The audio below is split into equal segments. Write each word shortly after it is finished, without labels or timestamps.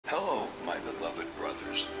Hello, my beloved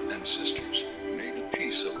brothers and sisters. May the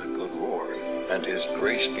peace of the good Lord and His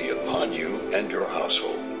grace be upon you and your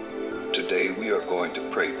household. Today we are going to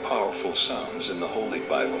pray powerful psalms in the Holy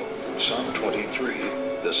Bible. Psalm 23,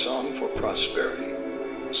 the Psalm for prosperity.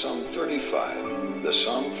 Psalm 35, the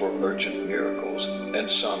Psalm for urgent miracles.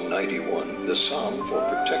 And Psalm 91, the Psalm for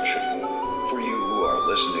protection. For you who are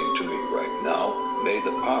listening to me right now, may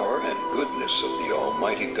the power and goodness of the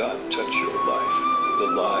Almighty God touch your life,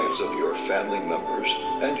 the lives of your family members,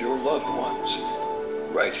 and your loved ones.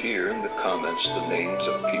 Write here in the comments the names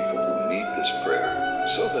of people who need this prayer,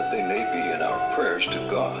 so that they may be in our prayers to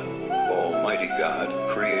God, Almighty God,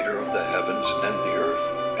 Creator of the heavens and the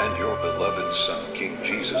earth, and your beloved Son, King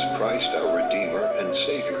Jesus Christ, our Redeemer and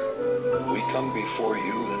Savior. We come before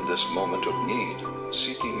you in this moment of need,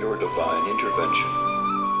 seeking your divine intervention.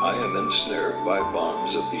 I am ensnared by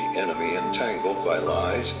bonds of the enemy, entangled by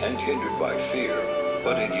lies, and hindered by fear.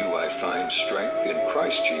 But in you I find strength. In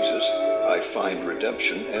Christ Jesus I find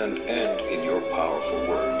redemption, and in your powerful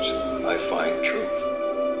words I find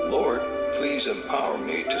truth. Lord, please empower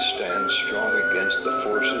me to stand strong against the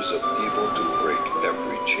forces of evil, to break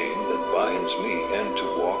every chain that binds me, and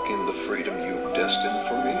to walk in the freedom you've destined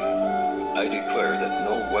for me. I declare that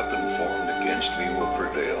no weapon formed against me will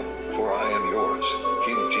prevail, for I am yours.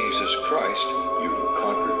 King Jesus Christ, you who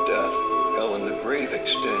conquered death, hell, and the grave,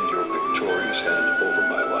 extend your victorious hand over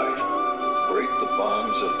my life. Break the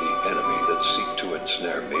bonds of the enemy that seek to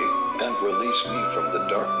ensnare me, and release me from the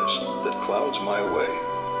darkness that clouds my way.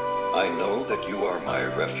 I know that you are my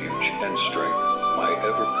refuge and strength, my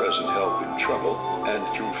ever-present help in trouble, and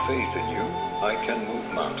through faith in you, I can move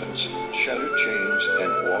mountains, shatter chains,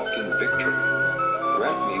 and walk in victory.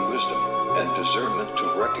 Grant me wisdom and discernment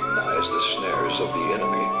to recognize the snares of the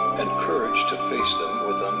enemy, and courage to face them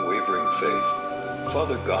with unwavering faith.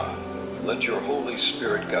 Father God, let your Holy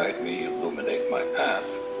Spirit guide me, illuminate my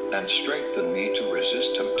path, and strengthen me to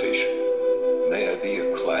resist temptation. May I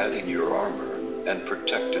be clad in your armor, and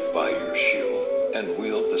protected by your shield, and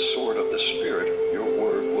wield the sword of the Spirit, your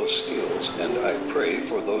word will skills. And I pray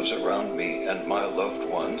for those around me and my loved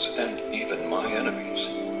ones, and even my enemies,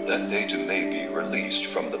 that they too may be released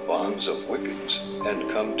from the bonds of wickedness,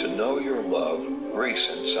 and come to know your love, grace,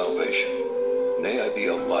 and salvation. May I be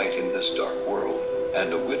a light in this dark world,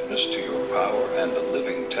 and a witness to your power, and a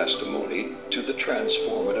living testimony to the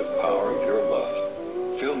transformative power of your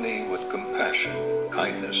love. Fill me with compassion,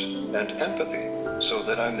 kindness, and empathy, so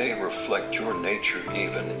that I may reflect your nature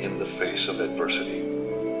even in the face of adversity.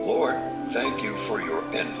 Lord, thank you for your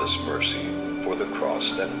endless mercy, for the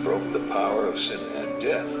cross that broke the power of sin and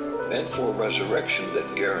death, and for resurrection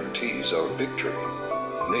that guarantees our victory.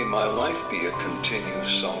 May my life be a continuous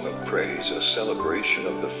song of praise, a celebration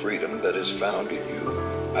of the freedom that is found in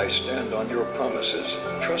you. I stand on your promises,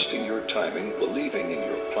 trusting your timing, believing in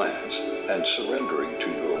your plans, and surrendering to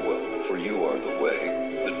your will. For you are the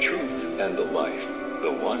way, the truth, and the life,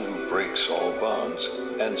 the one who breaks all bonds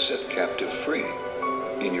and set captive free.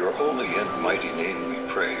 In your holy and mighty name we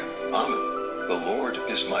pray. Amen. The Lord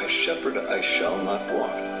is my shepherd, I shall not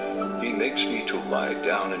want. He makes me to lie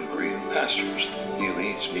down in green pastures. He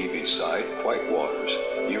leads me beside quiet waters.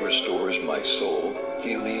 He restores my soul.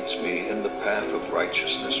 He leads me in the path of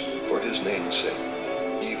righteousness for his name's sake.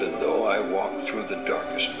 Even though I walk through the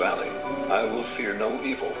darkest valley, I will fear no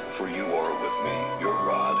evil, for you are with me. Your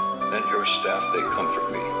rod and your staff, they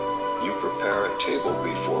comfort me. You prepare a table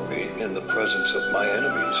before me in the presence of my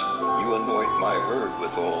enemies. You anoint my herd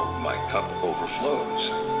with oil, my cup overflows.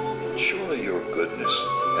 Surely your goodness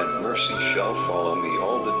and mercy shall follow me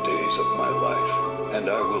all the days of my life, and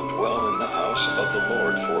I will dwell in the house of the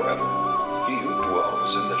Lord forever. He who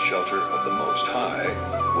dwells in the shelter of the Most High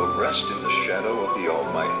will rest in the shadow of the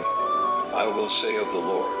Almighty. I will say of the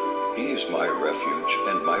Lord, He is my refuge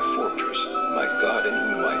and my fortress, my God in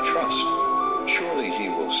whom I trust. Surely He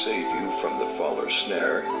will save you from the fowler's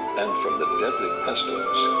snare, and from the deadly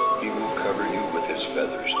pestilence. He will cover you with His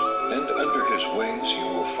feathers, and under His wings you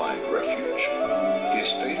will find refuge.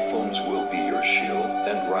 His faithfulness will be your shield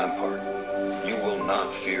and rampart. You will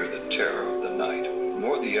not fear the terror of the night,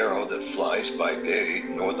 nor the arrow that flies by day,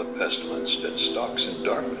 nor the pestilence that stalks in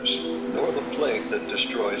darkness, nor the plague that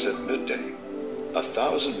destroys at midday.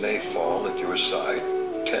 1,000 may fall at your side,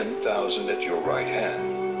 10,000 at your right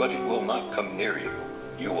hand, but it will not come near you.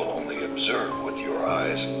 You will only observe with your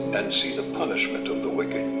eyes and see the punishment of the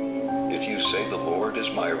wicked. If you say the Lord is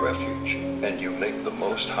my refuge, and you make the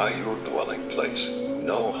Most High your dwelling place,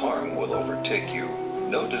 no harm will overtake you,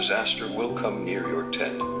 no disaster will come near your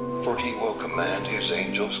tent, for He will command His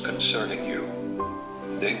angels concerning you.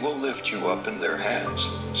 They will lift you up in their hands,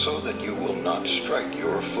 so that you will not strike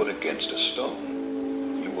your foot against a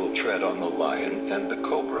stone. You will tread on the lion and the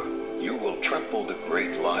cobra. You will trample the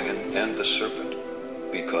great lion and the serpent.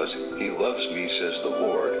 Because he loves me, says the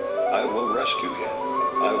Lord, I will rescue him.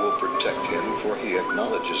 I will protect him, for he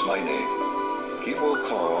acknowledges my name. He will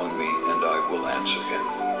call on me, and I will answer him.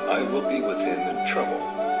 I will be with him in trouble.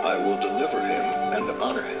 I will deliver him and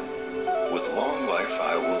honor him. With long life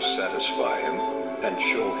I will satisfy him and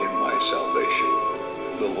show him my salvation.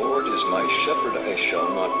 The Lord is my shepherd, I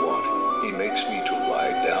shall not want. He makes me to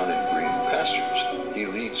lie down in green pastures. He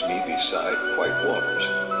leads me beside quiet waters.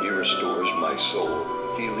 He restores my soul.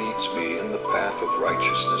 He leads me in the path of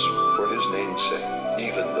righteousness for his name's sake.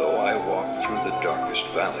 Even though I walk through the darkest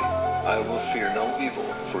valley, I will fear no evil,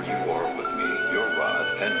 for you are with me. Your rod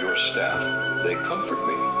and your staff, they comfort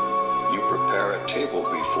me. You prepare a table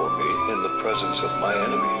before me in the presence of my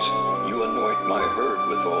enemies. You anoint my herd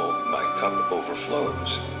with oil, my cup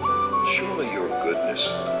overflows. Surely your goodness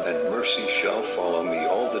and mercy shall follow me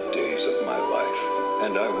all the days of my life,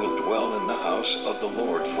 and I will dwell in the house of the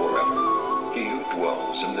Lord forever. He who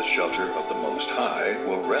dwells in the shelter of the Most High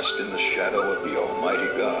will rest in the shadow of the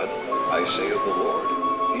Almighty God. I say of the Lord,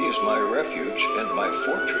 He is my refuge and my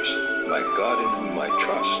fortress, my God in whom I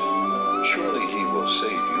trust. Surely he will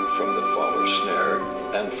save you from the fowler's snare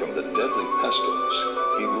and from the deadly pestilence.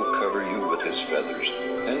 He will cover you with his feathers,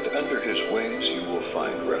 and under his wings you will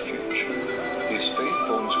find refuge. His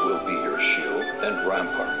faithfulness will be your shield and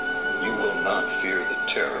rampart. You will not fear the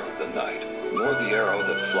terror of the night, nor the arrow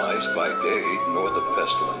that flies by day, nor the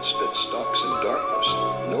pestilence that stalks in darkness,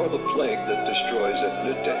 nor the plague that destroys at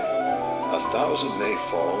midday. 1,000 may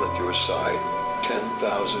fall at your side,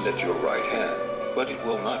 10,000 at your right hand, but it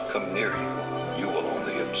will not come near you. You will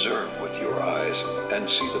only observe with your eyes and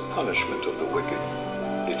see the punishment of the wicked.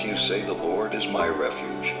 If you say the Lord is my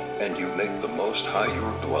refuge, and you make the Most High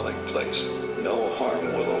your dwelling place, no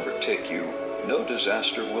harm will overtake you, no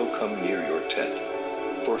disaster will come near your tent.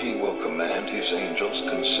 For he will command his angels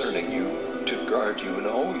concerning you to guard you in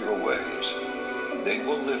all your ways. They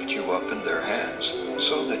will lift you up in their hands,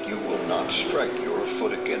 so that you will not strike your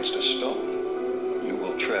foot against a stone. You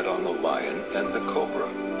will tread on the lion and the cobra.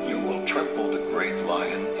 You will trample the great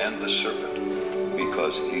lion and the serpent.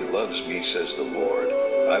 Because he loves me, says the Lord,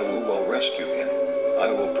 I will rescue him.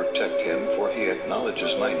 I will protect him, for he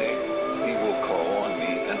acknowledges my name. He will call on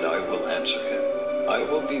me, and I will answer him. I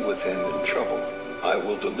will be with him in trouble. I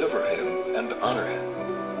will deliver him and honor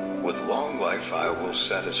him. With long life I will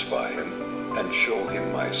satisfy him and show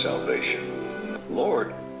him my salvation.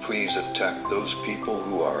 Lord, please attack those people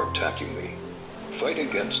who are attacking me. Fight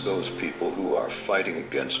against those people who are fighting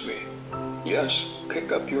against me. Yes,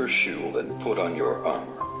 pick up your shield and put on your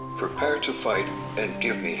armor. Prepare to fight and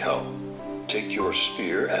give me help. Take your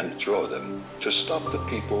spear and throw them to stop the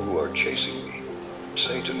people who are chasing me.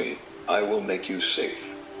 Say to me, I will make you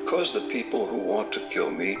safe. Cause the people who want to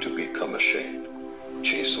kill me to become ashamed.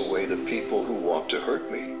 Chase away the people who want to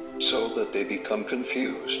hurt me, so that they become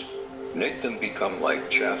confused. Make them become like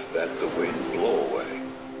chaff that the wind blow away.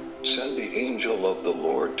 Send the angel of the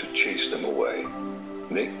Lord to chase them away.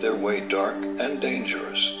 Make their way dark and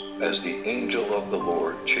dangerous, as the angel of the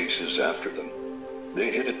Lord chases after them.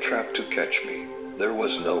 They hid a trap to catch me. There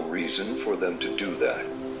was no reason for them to do that.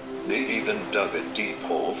 They even dug a deep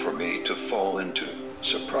hole for me to fall into.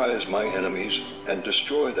 Surprise my enemies and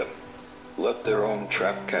destroy them. Let their own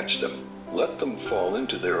trap catch them. Let them fall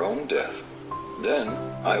into their own death. Then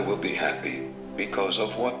I will be happy because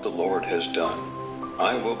of what the Lord has done.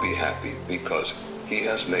 I will be happy because he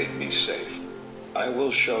has made me safe. I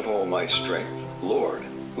will shout all my strength, Lord,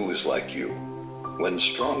 who is like you. When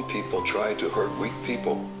strong people try to hurt weak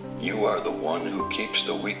people, you are the one who keeps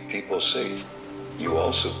the weak people safe. You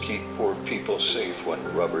also keep poor people safe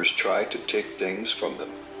when robbers try to take things from them.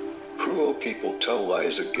 Cruel people tell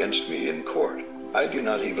lies against me in court. I do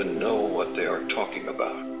not even know what they are talking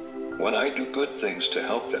about. When I do good things to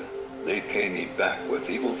help them, they pay me back with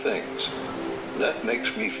evil things. That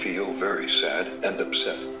makes me feel very sad and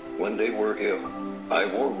upset. When they were ill, I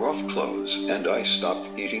wore rough clothes and I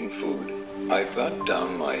stopped eating food. I bowed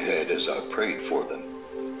down my head as I prayed for them.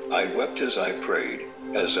 I wept as I prayed,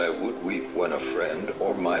 as I would weep when a friend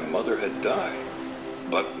or my mother had died.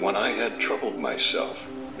 But when I had troubled myself,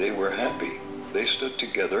 they were happy. They stood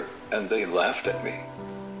together and they laughed at me.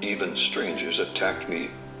 Even strangers attacked me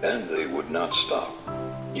and they would not stop.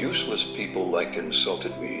 Useless people alike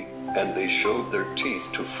insulted me, and they showed their teeth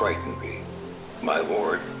to frighten me. My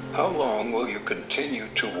Lord, how long will you continue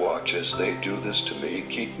to watch as they do this to me?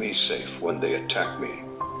 Keep me safe when they attack me.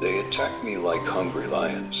 They attack me like hungry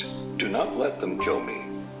lions. Do not let them kill me.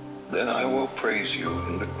 Then I will praise you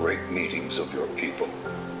in the great meetings of your people.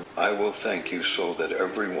 I will thank you so that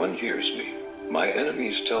everyone hears me. My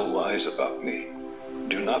enemies tell lies about me.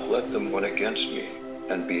 Do not let them win against me,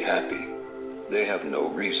 and be happy. They have no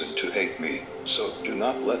reason to hate me, so do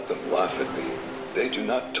not let them laugh at me. They do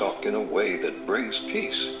not talk in a way that brings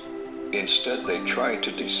peace. Instead, they try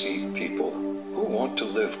to deceive people who want to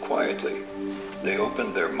live quietly. They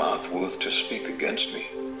open their mouth to speak against me.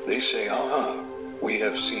 They say, "Aha, we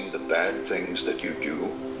have seen the bad things that you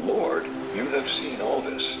do. Lord, you have seen all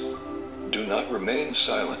this." Do not remain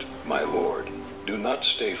silent, my Lord. Do not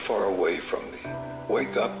stay far away from me.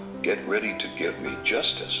 Wake up, get ready to give me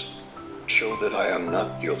justice. Show that I am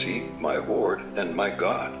not guilty, my Lord and my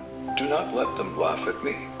God. Do not let them laugh at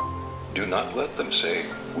me. Do not let them say,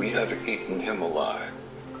 "We have eaten him alive."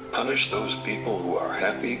 Punish those people who are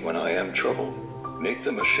happy when I am troubled. Make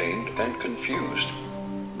them ashamed and confused.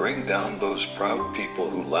 Bring down those proud people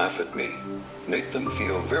who laugh at me. Make them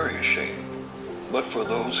feel very ashamed. But for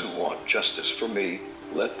those who want justice for me,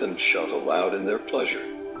 let them shout aloud in their pleasure.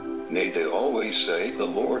 May they always say, "The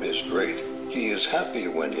Lord is great. He is happy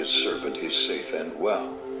when his servant is safe and well."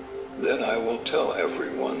 Then I will tell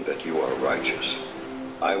everyone that you are righteous.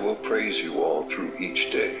 I will praise you all through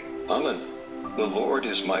each day. Amen. The Lord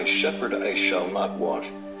is my shepherd, I shall not want.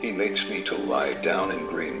 He makes me to lie down in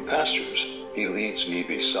green pastures. He leads me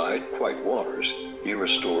beside quiet waters. He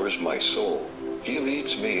restores my soul. He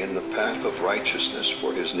leads me in the path of righteousness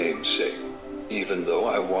for his name's sake. Even though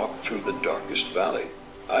I walk through the darkest valley,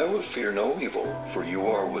 I will fear no evil, for you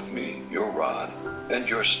are with me. Your rod and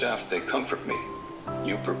your staff, they comfort me.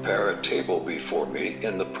 You prepare a table before me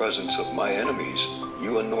in the presence of my enemies.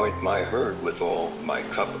 You anoint my head with oil, my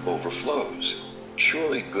cup overflows.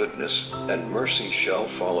 Surely goodness and mercy shall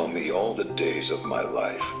follow me all the days of my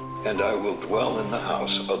life, and I will dwell in the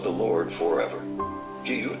house of the Lord forever.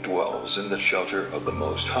 He who dwells in the shelter of the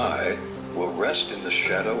Most High will rest in the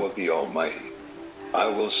shadow of the Almighty. I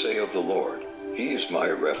will say of the Lord, He is my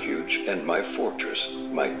refuge and my fortress,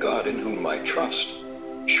 my God in whom I trust.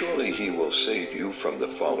 Surely he will save you from the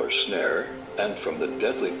fowler's snare and from the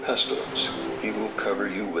deadly pestilence. He will cover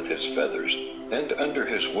you with his feathers, and under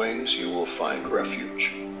his wings you will find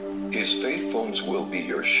refuge. His faithfulness will be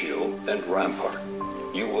your shield and rampart.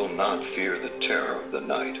 You will not fear the terror of the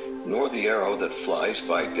night, nor the arrow that flies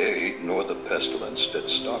by day, nor the pestilence that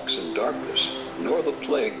stalks in darkness, nor the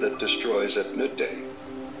plague that destroys at midday.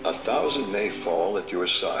 1,000 may fall at your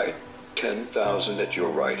side, 10,000 at your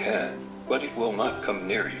right hand, but it will not come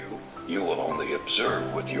near you. You will only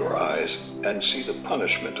observe with your eyes and see the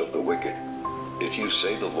punishment of the wicked. If you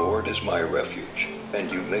say, "The Lord is my refuge,"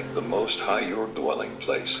 and you make the Most High your dwelling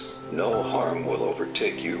place, no harm will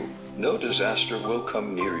overtake you, no disaster will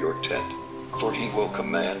come near your tent. For he will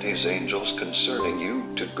command his angels concerning you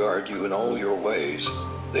to guard you in all your ways.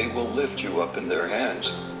 They will lift you up in their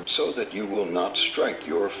hands, so that you will not strike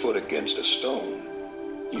your foot against a stone.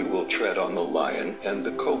 You will tread on the lion and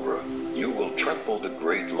the cobra. You will trample the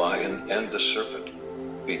great lion and the serpent.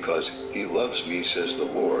 Because he loves me, says the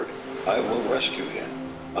Lord, I will rescue him.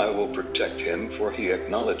 I will protect him, for he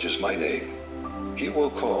acknowledges my name. He will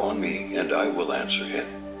call on me, and I will answer him.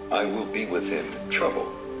 I will be with him in trouble.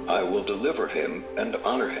 I will deliver him and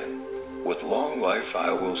honor him. With long life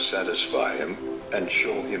I will satisfy him and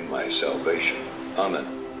show him my salvation. Amen.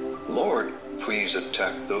 Lord, please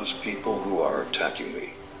attack those people who are attacking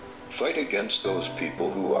me. Fight against those people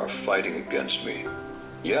who are fighting against me.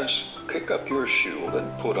 Yes, pick up your shield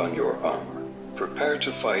and put on your armor. Prepare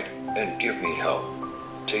to fight and give me help.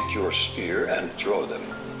 Take your spear and throw them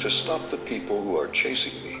to stop the people who are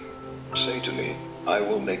chasing me. Say to me, I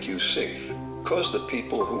will make you safe. Cause the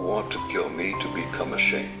people who want to kill me to become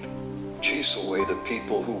ashamed. Chase away the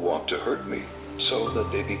people who want to hurt me, so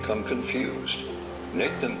that they become confused.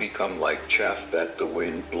 Make them become like chaff that the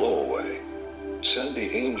wind blow away. Send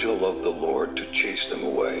the angel of the Lord to chase them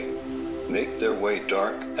away. Make their way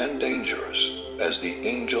dark and dangerous, as the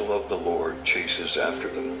angel of the Lord chases after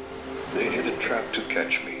them. They hid a trap to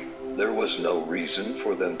catch me. There was no reason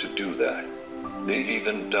for them to do that. They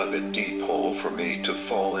even dug a deep hole for me to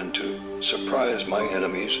fall into, surprise my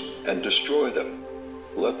enemies, and destroy them.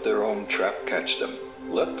 Let their own trap catch them.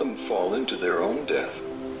 Let them fall into their own death.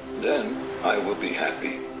 Then I will be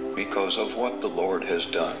happy because of what the Lord has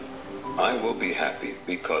done. I will be happy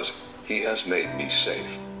because he has made me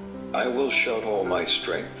safe. I will shout all my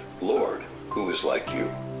strength, Lord, who is like you?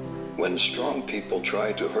 When strong people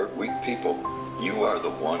try to hurt weak people, you are the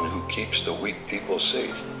one who keeps the weak people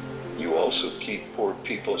safe. You also keep poor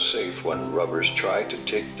people safe when robbers try to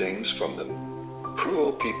take things from them.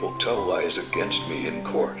 Cruel people tell lies against me in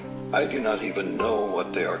court. I do not even know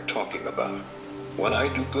what they are talking about. When I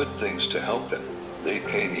do good things to help them, they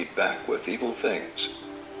pay me back with evil things.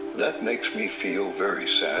 That makes me feel very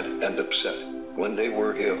sad and upset. When they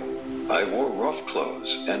were ill, I wore rough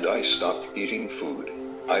clothes and I stopped eating food.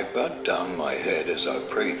 I bowed down my head as I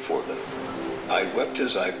prayed for them. I wept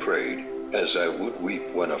as I prayed, as I would weep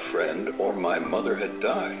when a friend or my mother had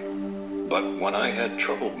died. But when I had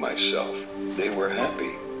troubled myself, they were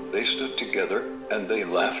happy. They stood together and they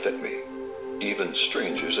laughed at me. Even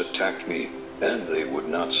strangers attacked me and they would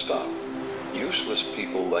not stop. Useless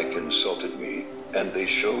people alike insulted me, and they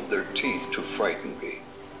showed their teeth to frighten me.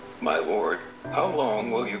 My Lord, how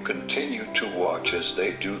long will you continue to watch as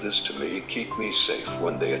they do this to me? Keep me safe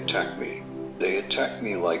when they attack me. They attack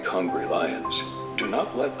me like hungry lions. Do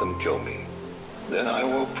not let them kill me. Then I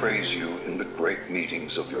will praise you in the great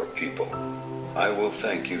meetings of your people. I will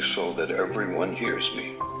thank you so that everyone hears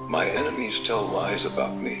me. My enemies tell lies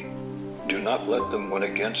about me. Do not let them win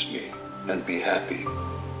against me, and be happy.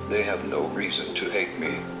 They have no reason to hate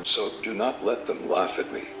me, so do not let them laugh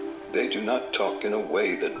at me. They do not talk in a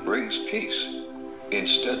way that brings peace.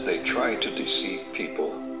 Instead, they try to deceive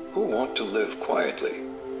people who want to live quietly.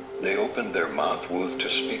 They open their mouth to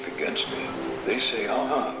speak against me. They say,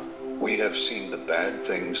 "Aha, we have seen the bad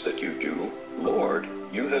things that you do. Lord,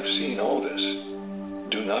 you have seen all this."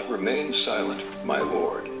 Do not remain silent, my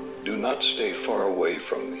Lord. Do not stay far away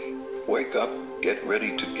from me. Wake up, get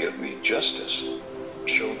ready to give me justice.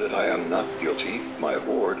 Show that I am not guilty, my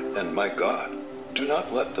Lord and my God. Do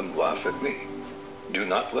not let them laugh at me. Do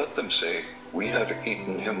not let them say, "We have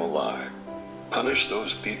eaten him alive." Punish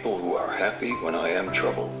those people who are happy when I am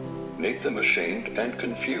troubled. Make them ashamed and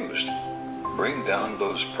confused. Bring down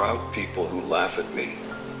those proud people who laugh at me.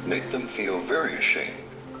 Make them feel very ashamed.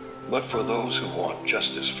 But for those who want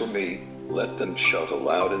justice for me, let them shout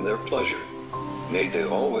aloud in their pleasure. May they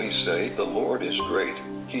always say, "The Lord is great.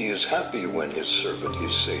 He is happy when his servant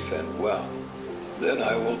is safe and well." Then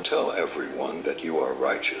I will tell everyone that you are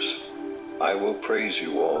righteous. I will praise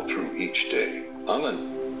you all through each day.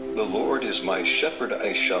 Amen. The Lord is my shepherd,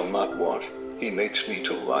 I shall not want. He makes me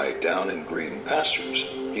to lie down in green pastures.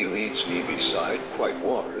 He leads me beside quiet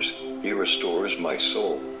waters. He restores my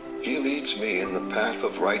soul. He leads me in the path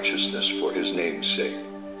of righteousness for his name's sake.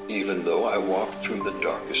 Even though I walk through the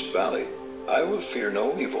darkest valley, I will fear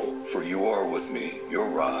no evil, for you are with me. Your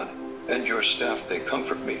rod and your staff, they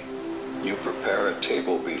comfort me. You prepare a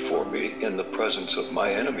table before me in the presence of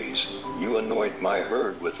my enemies. You anoint my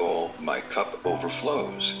head with oil, my cup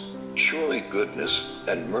overflows. Surely goodness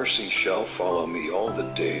and mercy shall follow me all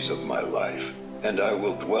the days of my life, and I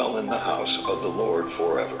will dwell in the house of the Lord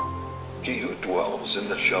forever. He who dwells in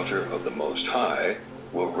the shelter of the Most High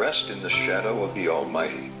will rest in the shadow of the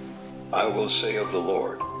Almighty. I will say of the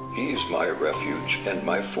Lord, He is my refuge and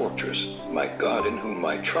my fortress, my God in whom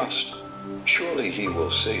I trust. Surely he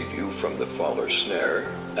will save you from the fowler's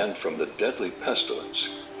snare and from the deadly pestilence.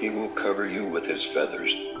 He will cover you with his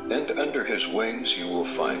feathers, and under his wings you will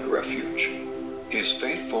find refuge. His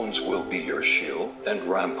faithfulness will be your shield and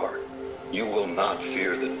rampart. You will not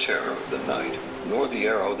fear the terror of the night, nor the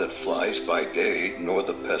arrow that flies by day, nor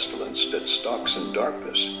the pestilence that stalks in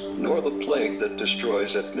darkness, nor the plague that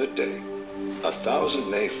destroys at midday. 1,000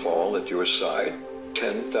 may fall at your side,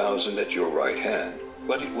 10,000 at your right hand,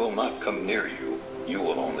 but it will not come near you. You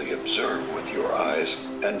will only observe with your eyes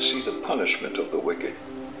and see the punishment of the wicked.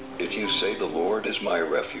 If you say, "The Lord is my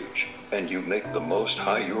refuge," and you make the Most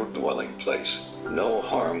High your dwelling place, no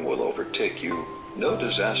harm will overtake you, no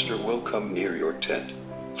disaster will come near your tent.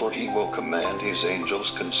 For he will command his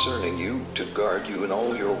angels concerning you to guard you in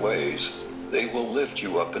all your ways. They will lift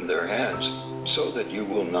you up in their hands, so that you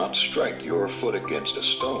will not strike your foot against a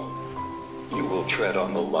stone. You will tread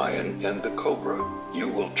on the lion and the cobra. You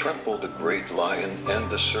will trample the great lion and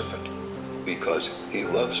the serpent. Because he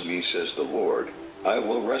loves me, says the Lord, I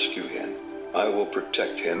will rescue him. I will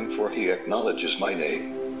protect him, for he acknowledges my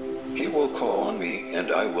name. He will call on me,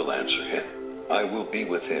 and I will answer him. I will be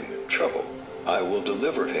with him in trouble. I will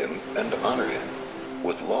deliver him and honor him.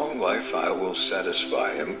 With long life I will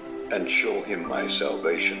satisfy him and show him my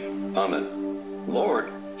salvation. Amen. Lord,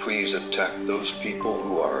 please attack those people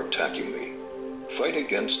who are attacking me. Fight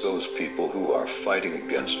against those people who are fighting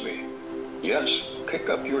against me. Yes, pick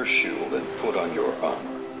up your shield and put on your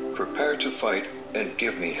armor. Prepare to fight and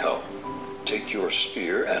give me help. Take your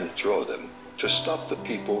spear and throw them to stop the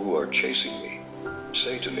people who are chasing me.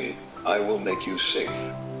 Say to me, I will make you safe.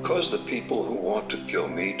 Cause the people who want to kill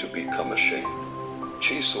me to become ashamed.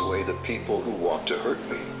 Chase away the people who want to hurt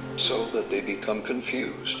me, so that they become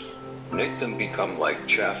confused. Make them become like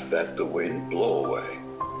chaff that the wind blow away.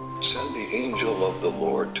 Send the angel of the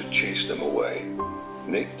Lord to chase them away.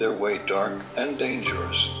 Make their way dark and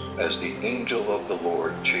dangerous, as the angel of the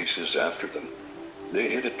Lord chases after them. They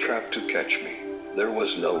hid a trap to catch me. There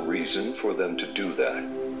was no reason for them to do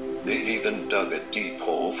that. They even dug a deep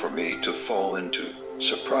hole for me to fall into,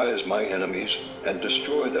 surprise my enemies, and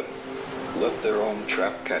destroy them. Let their own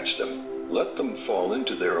trap catch them. Let them fall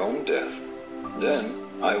into their own death. Then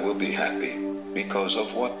I will be happy because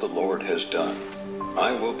of what the Lord has done.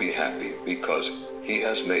 I will be happy because he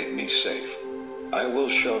has made me safe. I will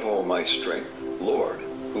shout all my strength, Lord,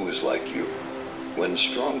 who is like you. When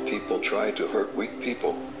strong people try to hurt weak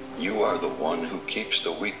people, you are the one who keeps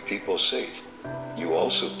the weak people safe. You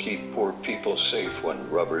also keep poor people safe when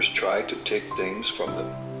robbers try to take things from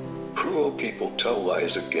them. Cruel people tell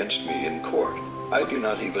lies against me in court. I do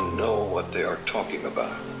not even know what they are talking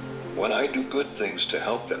about. When I do good things to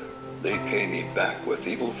help them, they pay me back with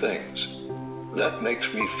evil things. That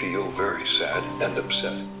makes me feel very sad and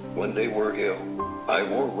upset. When they were ill, I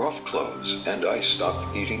wore rough clothes and I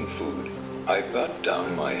stopped eating food. I bowed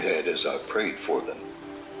down my head as I prayed for them.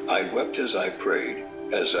 I wept as I prayed,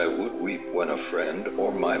 as I would weep when a friend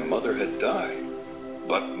or my mother had died.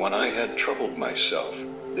 But when I had troubled myself,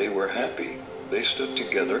 they were happy. They stood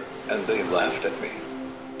together and they laughed at me.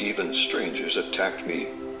 Even strangers attacked me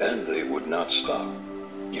and they would not stop.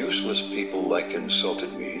 Useless people alike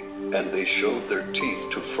insulted me, and they showed their teeth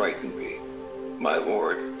to frighten me. My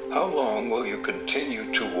Lord, how long will you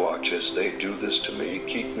continue to watch as they do this to me?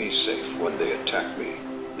 Keep me safe when they attack me.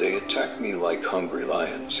 They attack me like hungry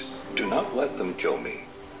lions. Do not let them kill me.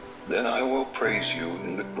 Then I will praise you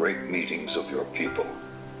in the great meetings of your people.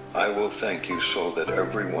 I will thank you so that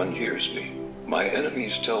everyone hears me. My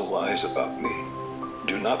enemies tell lies about me.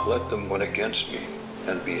 Do not let them win against me,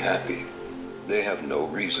 and be happy. They have no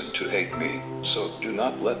reason to hate me, so do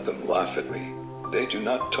not let them laugh at me. They do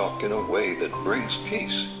not talk in a way that brings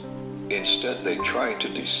peace. Instead, they try to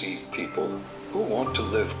deceive people who want to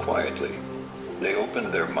live quietly. They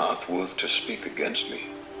open their mouth to speak against me.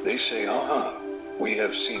 They say, "Aha, we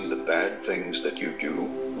have seen the bad things that you do.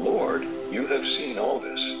 Lord, you have seen all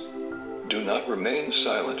this." Do not remain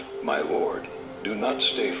silent, my Lord. Do not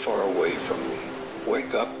stay far away from me.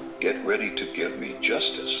 Wake up, get ready to give me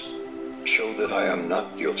justice. Show that I am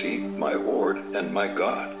not guilty, my Lord and my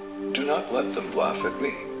God. Do not let them laugh at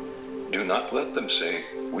me. Do not let them say,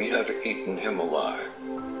 "We have eaten him alive."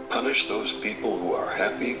 Punish those people who are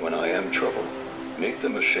happy when I am troubled. Make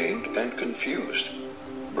them ashamed and confused.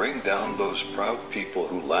 Bring down those proud people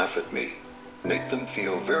who laugh at me. Make them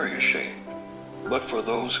feel very ashamed. But for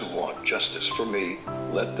those who want justice for me,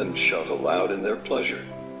 let them shout aloud in their pleasure.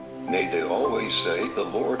 May they always say, "The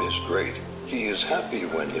Lord is great. He is happy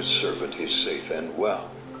when his servant is safe and well."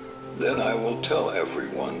 Then I will tell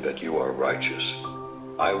everyone that you are righteous.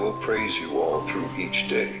 I will praise you all through each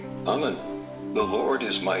day. Amen. The Lord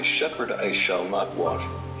is my shepherd, I shall not want.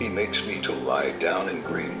 He makes me to lie down in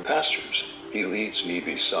green pastures. He leads me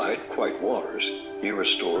beside quiet waters. He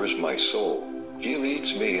restores my soul. He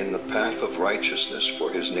leads me in the path of righteousness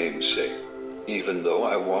for his name's sake. Even though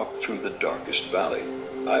I walk through the darkest valley,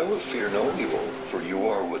 I will fear no evil, for you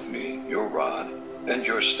are with me. Your rod and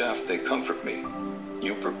your staff, they comfort me.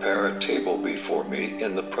 You prepare a table before me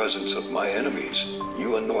in the presence of my enemies.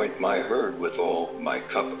 You anoint my head with oil, my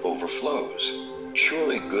cup overflows.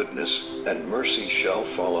 Surely goodness and mercy shall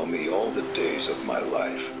follow me all the days of my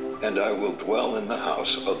life, and I will dwell in the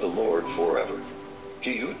house of the Lord forever.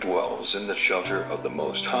 He who dwells in the shelter of the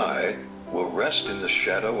Most High will rest in the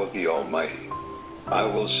shadow of the Almighty. I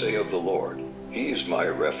will say of the Lord, He is my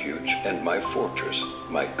refuge and my fortress,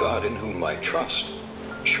 my God in whom I trust.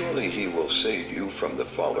 Surely he will save you from the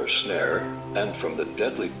fowler's snare and from the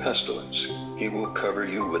deadly pestilence. He will cover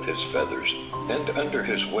you with his feathers, and under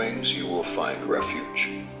his wings you will find refuge.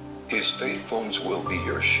 His faithfulness will be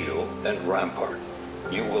your shield and rampart.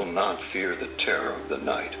 You will not fear the terror of the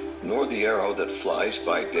night, nor the arrow that flies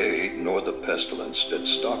by day, nor the pestilence that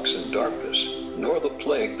stalks in darkness, nor the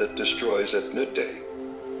plague that destroys at midday.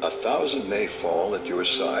 1,000 may fall at your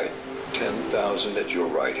side, 10,000 at your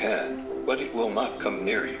right hand, but it will not come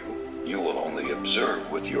near you. You will only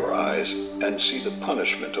observe with your eyes and see the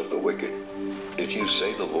punishment of the wicked. If you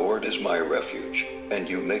say, "The Lord is my refuge," and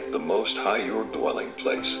you make the Most High your dwelling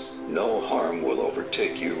place, no harm will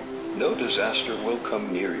overtake you, no disaster will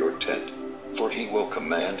come near your tent. For he will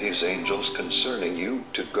command his angels concerning you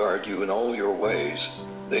to guard you in all your ways.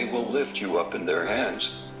 They will lift you up in their hands,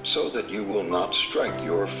 so that you will not strike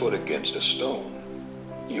your foot against a stone.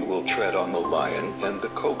 You will tread on the lion and the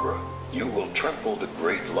cobra. You will trample the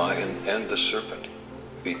great lion and the serpent.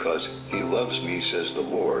 Because he loves me, says the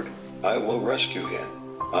Lord, I will rescue him.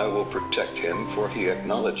 I will protect him, for he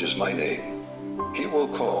acknowledges my name. He will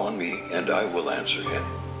call on me, and I will answer him.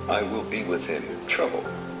 I will be with him in trouble.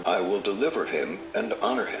 I will deliver him and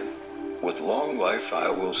honor him. With long life I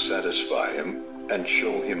will satisfy him and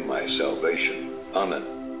show him my salvation. Amen.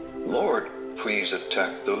 Lord, please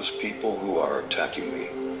attack those people who are attacking me.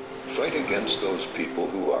 Fight against those people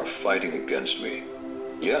who are fighting against me.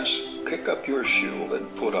 Yes, pick up your shield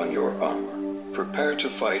and put on your armor. Prepare to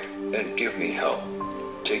fight and give me help.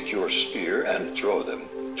 Take your spear and throw them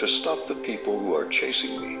to stop the people who are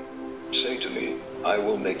chasing me. Say to me, I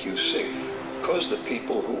will make you safe. Cause the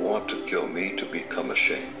people who want to kill me to become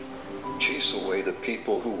ashamed. Chase away the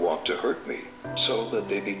people who want to hurt me, so that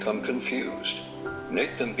they become confused.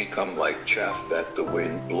 Make them become like chaff that the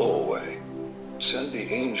wind blow away. Send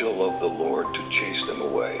the angel of the Lord to chase them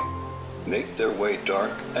away. Make their way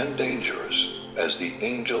dark and dangerous, as the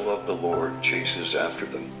angel of the Lord chases after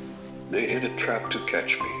them. They hid a trap to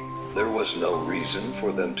catch me. There was no reason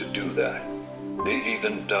for them to do that. They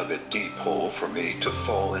even dug a deep hole for me to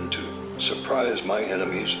fall into, surprise my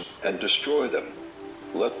enemies, and destroy them.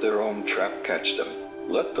 Let their own trap catch them.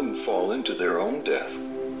 Let them fall into their own death.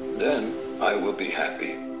 Then I will be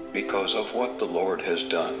happy because of what the Lord has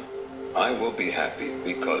done. I will be happy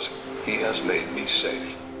because he has made me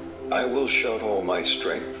safe. I will shout all my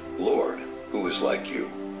strength, Lord, who is like you.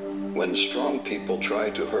 When strong people try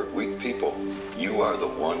to hurt weak people, you are the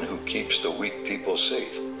one who keeps the weak people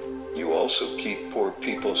safe. You also keep poor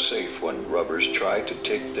people safe when robbers try to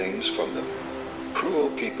take things from them. Cruel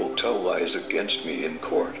people tell lies against me in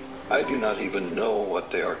court. I do not even know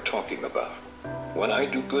what they are talking about. When I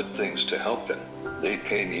do good things to help them, they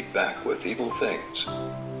pay me back with evil things.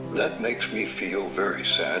 That makes me feel very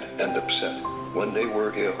sad and upset. When they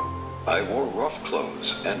were ill, I wore rough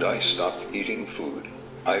clothes and I stopped eating food.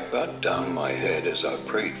 I bowed down my head as I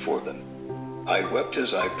prayed for them. I wept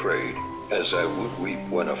as I prayed, as I would weep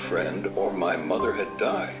when a friend or my mother had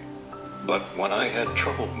died. But when I had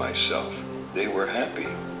troubled myself, they were happy.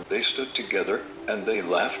 They stood together and they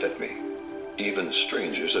laughed at me. Even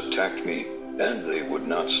strangers attacked me and they would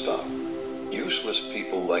not stop. Useless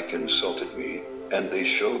people like insulted me, and they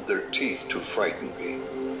showed their teeth to frighten me.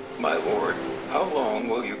 My Lord, how long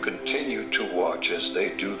will you continue to watch as they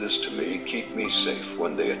do this to me? Keep me safe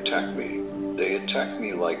when they attack me. They attack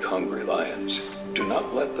me like hungry lions. Do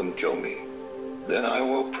not let them kill me. Then I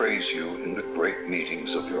will praise you in the great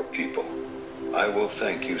meetings of your people. I will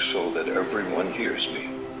thank you so that everyone hears me.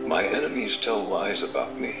 My enemies tell lies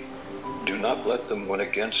about me. Do not let them win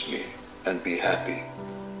against me, and be happy.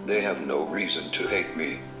 They have no reason to hate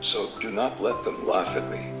me, so do not let them laugh at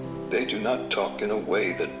me. They do not talk in a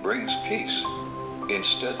way that brings peace.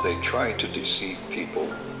 Instead, they try to deceive people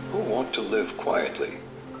who want to live quietly.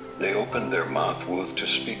 They open their mouths to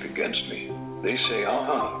speak against me. They say,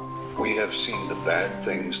 "Aha, we have seen the bad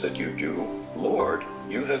things that you do. Lord,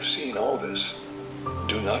 you have seen all this."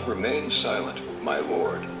 Do not remain silent, my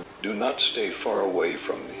Lord. Do not stay far away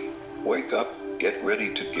from me. Wake up, get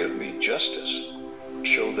ready to give me justice.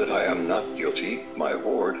 Show that I am not guilty, my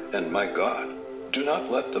Lord and my God. Do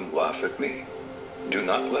not let them laugh at me. Do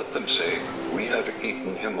not let them say, "We have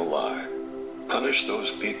eaten him alive." Punish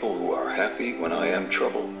those people who are happy when I am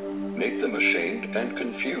troubled. Make them ashamed and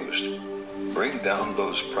confused. Bring down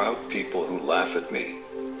those proud people who laugh at me.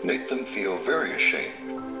 Make them feel very ashamed.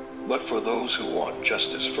 But for those who want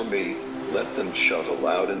justice for me, let them shout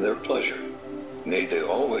aloud in their pleasure. May they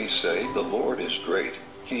always say, "The Lord is great.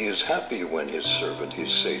 He is happy when his servant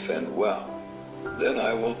is safe and well." Then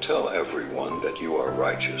I will tell everyone that you are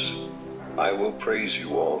righteous. I will praise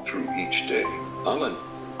you all through each day. Amen.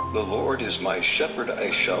 The Lord is my shepherd, I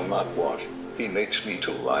shall not want. He makes me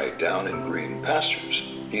to lie down in green pastures.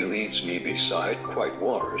 He leads me beside quiet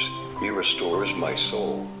waters. He restores my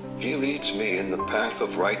soul. He leads me in the path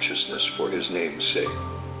of righteousness for his name's sake.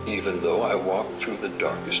 Even though I walk through the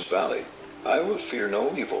darkest valley, I will fear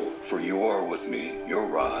no evil, for you are with me. Your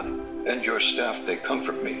rod and your staff, they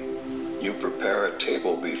comfort me. You prepare a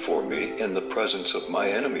table before me in the presence of my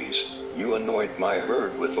enemies. You anoint my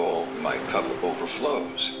head with oil, my cup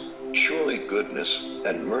overflows. Surely goodness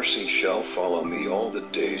and mercy shall follow me all the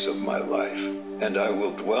days of my life, and I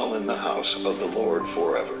will dwell in the house of the Lord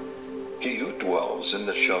forever. He who dwells in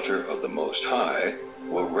the shelter of the Most High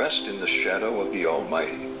will rest in the shadow of the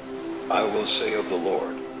Almighty. I will say of the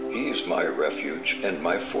Lord, He is my refuge and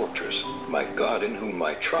my fortress, my God in whom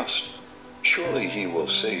I trust. Surely he will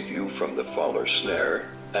save you from the fowler's snare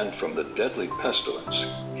and from the deadly pestilence.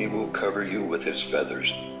 He will cover you with his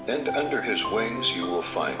feathers, and under his wings you will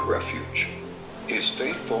find refuge. His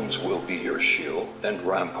faithfulness will be your shield and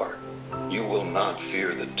rampart. You will not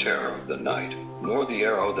fear the terror of the night, nor the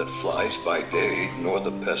arrow that flies by day, nor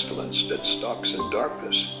the pestilence that stalks in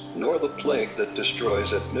darkness, nor the plague that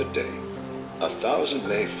destroys at midday. 1,000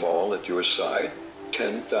 may fall at your side,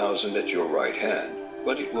 10,000 at your right hand,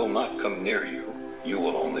 but it will not come near you. You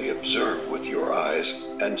will only observe with your eyes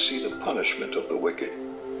and see the punishment of the wicked.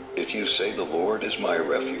 If you say, the Lord is my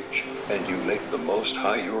refuge, and you make the Most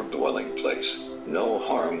High your dwelling place, no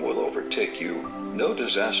harm will overtake you, no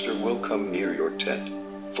disaster will come near your tent.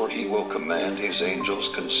 For he will command his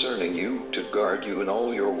angels concerning you to guard you in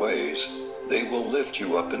all your ways. They will lift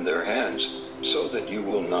you up in their hands, so that you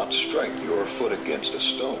will not strike your foot against a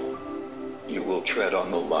stone. You will tread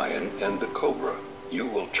on the lion and the cobra. You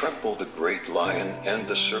will trample the great lion and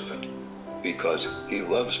the serpent. Because he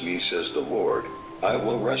loves me, says the Lord, I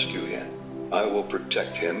will rescue him. I will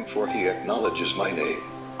protect him, for he acknowledges my name.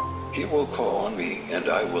 He will call on me, and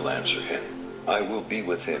I will answer him. I will be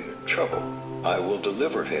with him in trouble. I will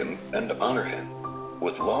deliver him and honor him.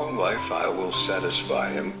 With long life I will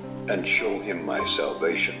satisfy him and show him my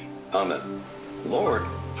salvation. Amen. Lord,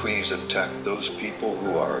 please attack those people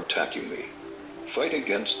who are attacking me. Fight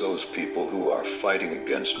against those people who are fighting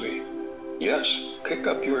against me. Yes, pick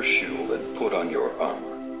up your shield and put on your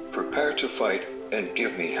armor. Prepare to fight and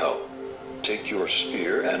give me help. Take your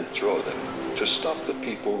spear and throw them to stop the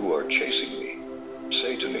people who are chasing me.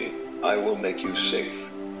 Say to me, I will make you safe.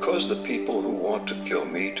 Cause the people who want to kill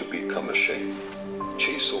me to become ashamed.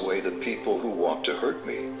 Chase away the people who want to hurt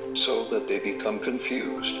me, so that they become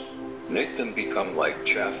confused. Make them become like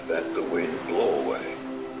chaff that the wind blow away.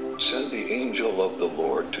 Send the angel of the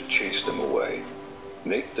Lord to chase them away.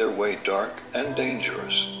 Make their way dark and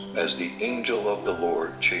dangerous, as the angel of the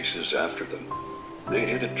Lord chases after them. They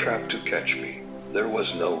hid a trap to catch me. There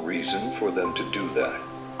was no reason for them to do that.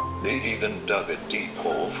 They even dug a deep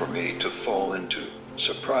hole for me to fall into,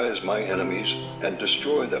 surprise my enemies, and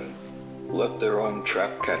destroy them. Let their own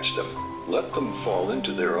trap catch them. Let them fall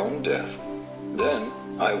into their own death. Then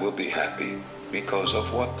I will be happy because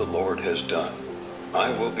of what the Lord has done.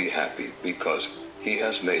 I will be happy because he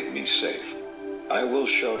has made me safe. I will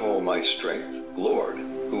shout all my strength, Lord,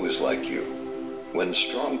 who is like you. When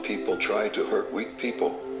strong people try to hurt weak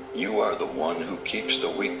people, you are the one who keeps the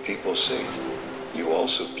weak people safe. You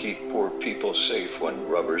also keep poor people safe when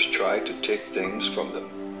robbers try to take things from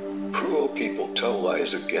them. Cruel people tell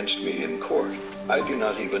lies against me in court. I do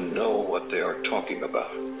not even know what they are talking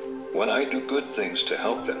about. When I do good things to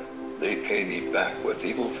help them, they pay me back with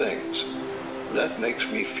evil things. That makes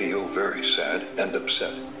me feel very sad and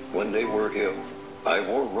upset. When they were ill, I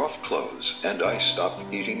wore rough clothes and I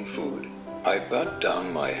stopped eating food. I bowed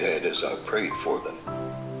down my head as I prayed for them.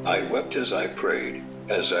 I wept as I prayed,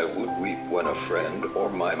 as I would weep when a friend or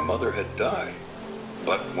my mother had died.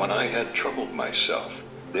 But when I had troubled myself,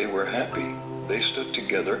 they were happy. They stood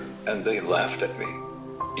together and they laughed at me.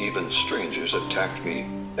 Even strangers attacked me,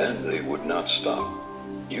 and they would not stop.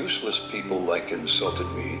 Useless people like insulted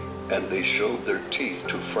me, and they showed their teeth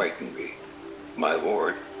to frighten me. My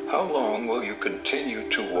Lord, how long will you continue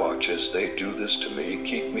to watch as they do this to me?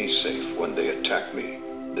 Keep me safe when they attack me.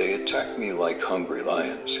 They attack me like hungry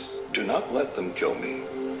lions. Do not let them kill me.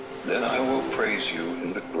 Then I will praise you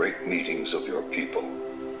in the great meetings of your people.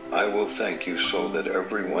 I will thank you so that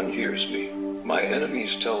everyone hears me. My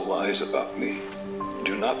enemies tell lies about me.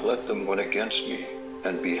 Do not let them win against me,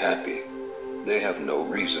 and be happy. They have no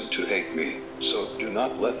reason to hate me, so do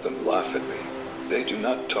not let them laugh at me. They do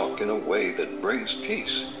not talk in a way that brings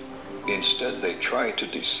peace. Instead, they try to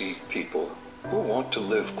deceive people who want to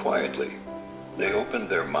live quietly. They open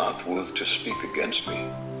their mouth to speak against me.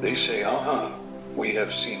 They say, aha, we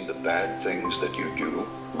have seen the bad things that you do.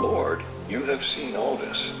 Lord, you have seen all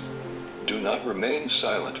this. Do not remain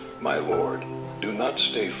silent, my Lord. Do not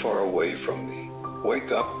stay far away from me.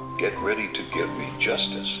 Wake up, get ready to give me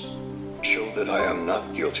justice. Show that I am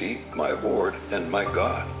not guilty, my Lord and my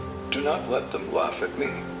God. Do not let them laugh at me.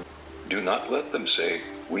 Do not let them say,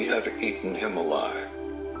 we have eaten him alive.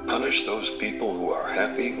 Punish those people who are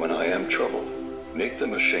happy when I am troubled. Make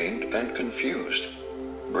them ashamed and confused.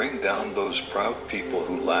 Bring down those proud people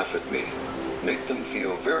who laugh at me. Make them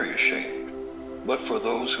feel very ashamed. But for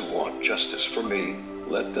those who want justice for me,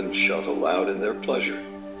 let them shout aloud in their pleasure.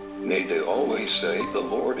 May they always say, the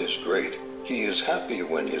Lord is great. He is happy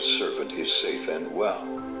when his servant is safe and well.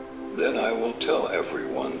 Then I will tell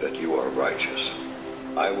everyone that you are righteous.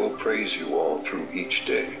 I will praise you all through each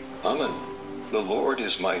day. Amen. The Lord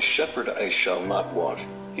is my shepherd, I shall not want.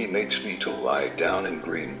 He makes me to lie down in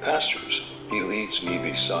green pastures. He leads me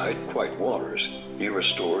beside quiet waters. He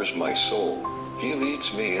restores my soul. He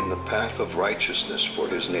leads me in the path of righteousness for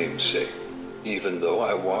his name's sake. Even though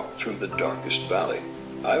I walk through the darkest valley,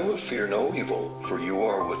 I will fear no evil, for you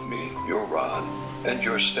are with me, your rod and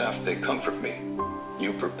your staff, they comfort me.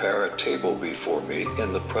 You prepare a table before me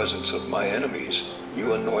in the presence of my enemies.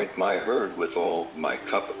 You anoint my head with oil, my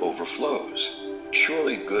cup overflows.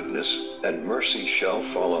 Surely goodness and mercy shall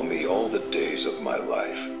follow me all the days of my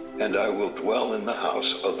life, and I will dwell in the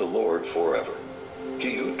house of the Lord forever.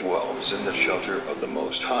 He who dwells in the shelter of the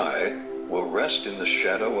Most High will rest in the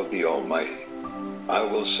shadow of the Almighty. I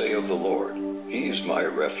will say of the Lord, He is my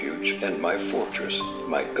refuge and my fortress,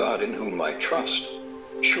 my God in whom I trust.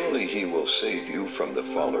 Surely he will save you from the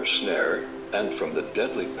fowler's snare, and from the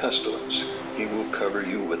deadly pestilence. He will cover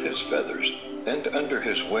you with his feathers, and under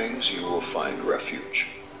his wings you will find refuge.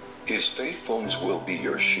 His faithfulness will be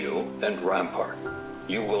your shield and rampart.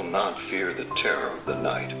 You will not fear the terror of the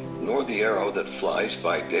night, nor the arrow that flies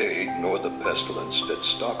by day, nor the pestilence that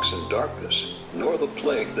stalks in darkness, nor the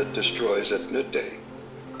plague that destroys at midday.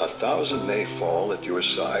 1,000 may fall at your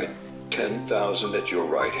side, 10,000 at your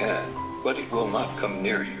right hand, but it will not come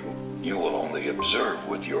near you. You will only observe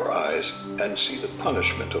with your eyes and see the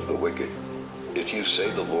punishment of the wicked. If you say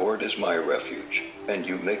the Lord is my refuge, and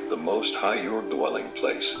you make the Most High your dwelling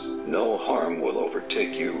place, no harm will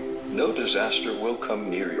overtake you, no disaster will come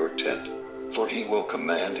near your tent. For he will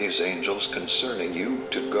command his angels concerning you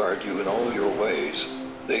to guard you in all your ways.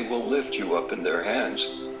 They will lift you up in their hands,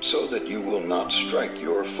 so that you will not strike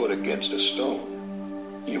your foot against a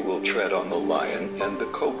stone. You will tread on the lion and the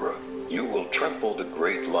cobra. You will trample the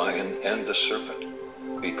great lion and the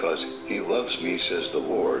serpent. Because he loves me, says the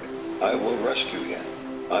Lord, I will rescue him.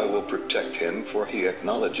 I will protect him, for he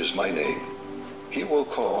acknowledges my name. He will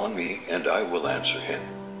call on me, and I will answer him.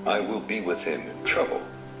 I will be with him in trouble.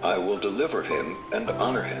 I will deliver him and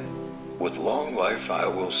honor him. With long life I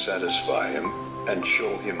will satisfy him and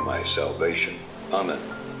show him my salvation. Amen.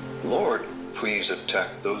 Lord, please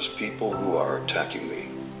attack those people who are attacking me.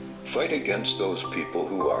 Fight against those people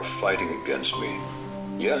who are fighting against me.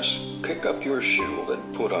 Yes, pick up your shield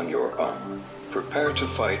and put on your armor. Prepare to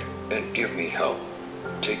fight and give me help.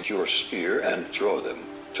 Take your spear and throw them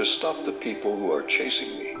to stop the people who are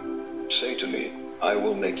chasing me. Say to me, I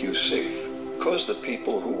will make you safe. Cause the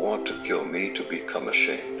people who want to kill me to become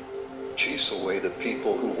ashamed. Chase away the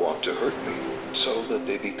people who want to hurt me, so that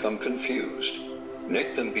they become confused.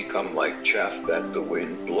 Make them become like chaff that the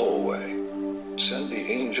wind blow away. Send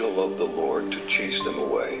the angel of the Lord to chase them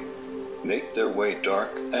away. Make their way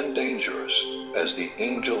dark and dangerous, as the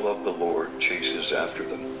angel of the Lord chases after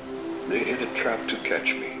them. They hid a trap to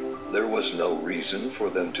catch me. There was no reason for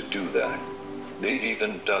them to do that. They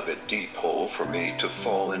even dug a deep hole for me to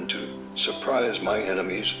fall into, surprise my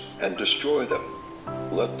enemies, and destroy them.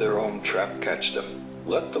 Let their own trap catch them.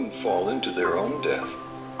 Let them fall into their own death.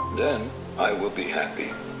 Then I will be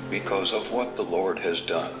happy because of what the Lord has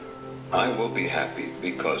done. I will be happy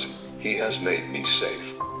because he has made me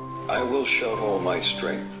safe. I will shout all my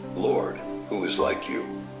strength, Lord, who is like you.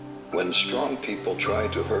 When strong people try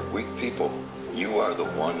to hurt weak people, you are the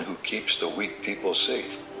one who keeps the weak people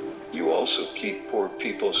safe. You also keep poor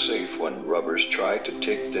people safe when robbers try to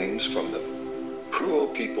take things from them. Cruel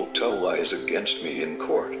people tell lies against me in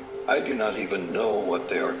court. I do not even know what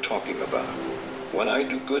they are talking about. When I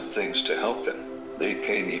do good things to help them, they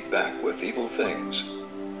pay me back with evil things.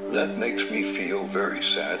 That makes me feel very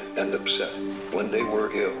sad and upset. When they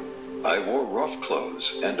were ill, I wore rough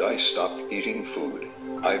clothes and I stopped eating food.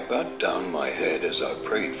 I bowed down my head as I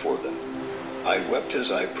prayed for them. I wept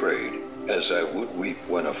as I prayed, as I would weep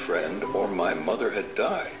when a friend or my mother had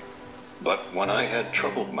died. But when I had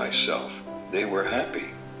troubled myself, they were happy.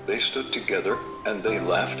 They stood together and they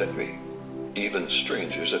laughed at me. Even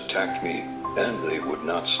strangers attacked me, and they would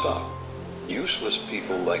not stop. Useless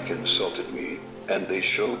people like insulted me, and they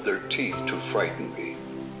showed their teeth to frighten me.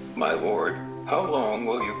 My Lord, how long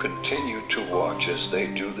will you continue to watch as they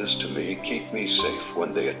do this to me? Keep me safe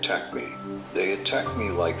when they attack me. They attack me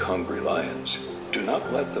like hungry lions. Do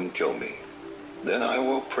not let them kill me. Then I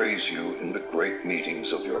will praise you in the great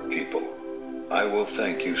meetings of your people. I will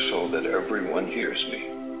thank you so that everyone hears me.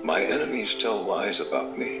 My enemies tell lies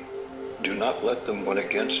about me. Do not let them win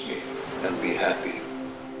against me, and be happy.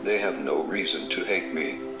 They have no reason to hate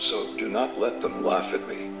me, so do not let them laugh at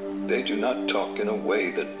me. They do not talk in a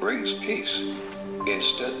way that brings peace.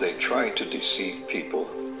 Instead, they try to deceive people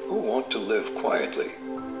who want to live quietly.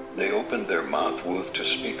 They open their mouth to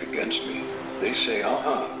speak against me. They say,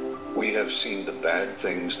 "Aha, we have seen the bad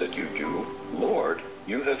things that you do. Lord,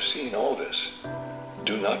 you have seen all this."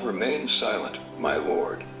 Do not remain silent, my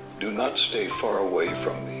Lord. Do not stay far away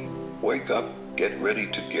from me. Wake up, get ready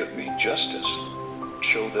to give me justice.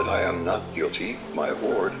 Show that I am not guilty, my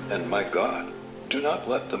Lord and my God. Do not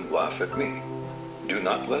let them laugh at me. Do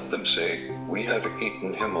not let them say, we have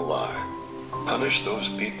eaten him alive. Punish those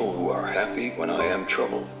people who are happy when I am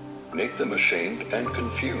troubled. Make them ashamed and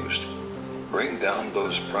confused. Bring down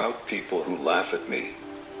those proud people who laugh at me.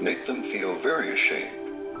 Make them feel very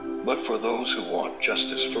ashamed. But for those who want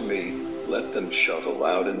justice for me, let them shout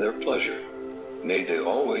aloud in their pleasure. May they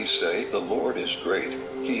always say, the Lord is great.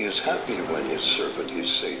 He is happy when his servant is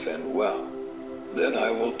safe and well. Then I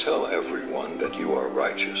will tell everyone that you are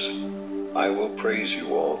righteous. I will praise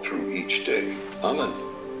you all through each day. Amen.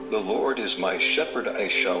 The Lord is my shepherd, I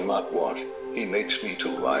shall not want. He makes me to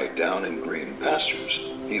lie down in green pastures.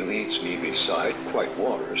 He leads me beside quiet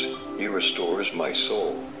waters. He restores my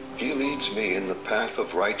soul. He leads me in the path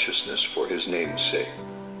of righteousness for his name's sake.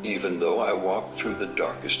 Even though I walk through the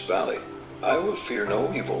darkest valley, I will fear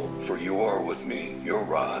no evil, for you are with me. Your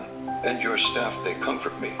rod and your staff, they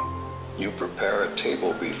comfort me. You prepare a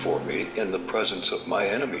table before me in the presence of my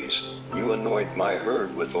enemies. You anoint my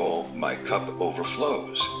herd with oil, my cup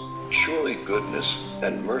overflows. Surely goodness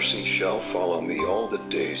and mercy shall follow me all the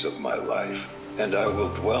days of my life, and I will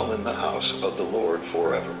dwell in the house of the Lord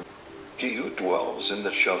forever. He who dwells in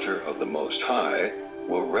the shelter of the Most High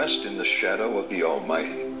will rest in the shadow of the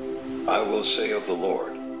Almighty. I will say of the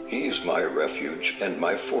Lord, he is my refuge and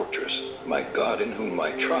my fortress, my God in whom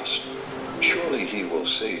I trust. Surely he will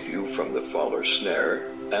save you from the fowler's snare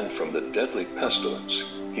and from the deadly pestilence.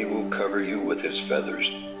 He will cover you with his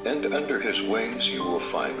feathers, and under his wings you will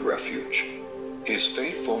find refuge. His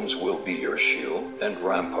faithfulness will be your shield and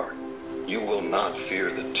rampart. You will not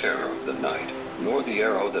fear the terror of the night, nor the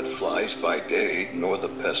arrow that flies by day, nor the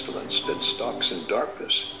pestilence that stalks in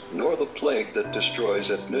darkness, nor the plague that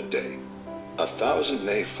destroys at midday. 1,000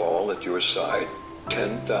 may fall at your side,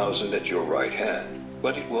 10,000 at your right hand,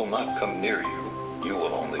 but it will not come near you. You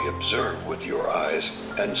will only observe with your eyes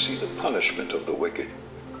and see the punishment of the wicked.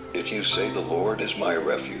 If you say the Lord is my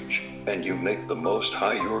refuge, and you make the Most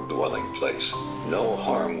High your dwelling place, no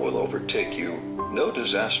harm will overtake you, no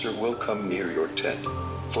disaster will come near your tent.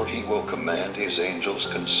 For he will command his angels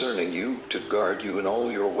concerning you to guard you in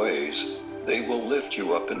all your ways. They will lift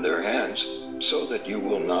you up in their hands, so that you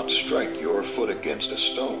will not strike your foot against a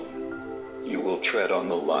stone. You will tread on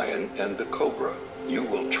the lion and the cobra. You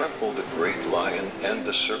will trample the great lion and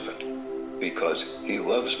the serpent. Because he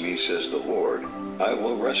loves me, says the Lord, I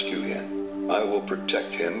will rescue him. I will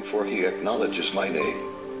protect him, for he acknowledges my name.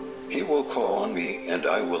 He will call on me, and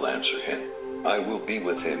I will answer him. I will be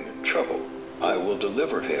with him in trouble. I will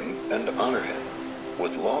deliver him and honor him.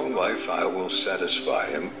 With long life I will satisfy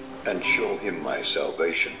him and show him my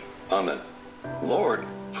salvation. Amen. Lord,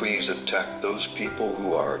 please attack those people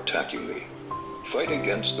who are attacking me. Fight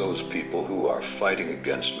against those people who are fighting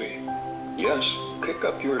against me. Yes, pick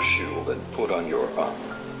up your shield and put on your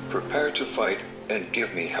armor. Prepare to fight and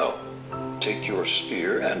give me help. Take your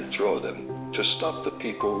spear and throw them to stop the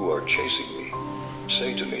people who are chasing me.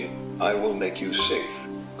 Say to me, I will make you safe.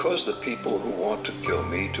 Cause the people who want to kill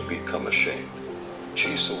me to become ashamed.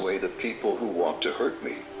 Chase away the people who want to hurt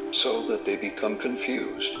me, so that they become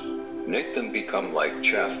confused. Make them become like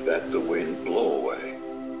chaff that the wind blow away.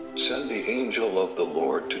 Send the angel of the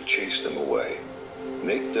Lord to chase them away.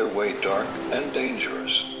 Make their way dark and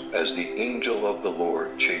dangerous, as the angel of the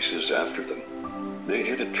Lord chases after them. They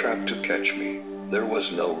hid a trap to catch me. There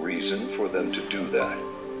was no reason for them to do that.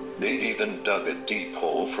 They even dug a deep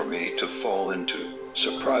hole for me to fall into.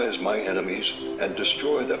 Surprise my enemies and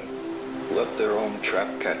destroy them. Let their own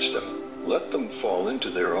trap catch them. Let them fall into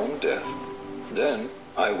their own death. Then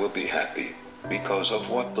I will be happy because of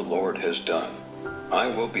what the Lord has done. I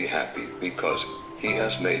will be happy because he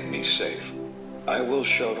has made me safe. I will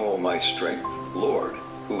shout all my strength, Lord,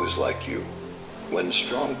 who is like you. When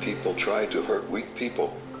strong people try to hurt weak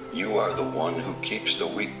people, you are the one who keeps the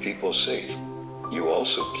weak people safe. You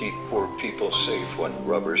also keep poor people safe when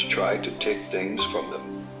robbers try to take things from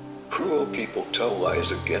them. Cruel people tell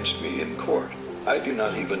lies against me in court. I do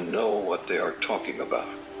not even know what they are talking about.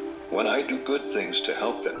 When I do good things to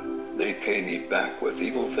help them, they pay me back with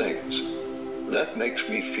evil things. That makes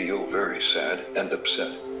me feel very sad and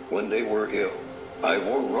upset. When they were ill, I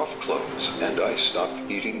wore rough clothes and I stopped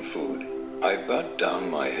eating food. I bowed down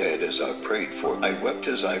my head as I prayed for them. I wept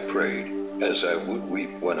as I prayed, as I would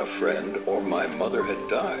weep when a friend or my mother had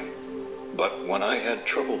died. But when I had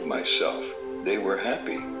troubled myself, they were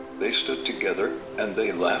happy. They stood together and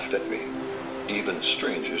they laughed at me. Even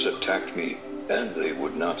strangers attacked me, and they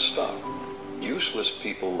would not stop. Useless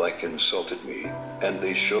people insulted me, and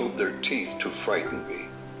they showed their teeth to frighten me.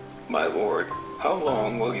 My Lord, How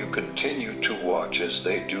long will you continue to watch as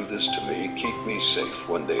they do this to me? Keep me safe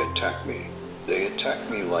when they attack me. They attack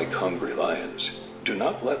me like hungry lions. Do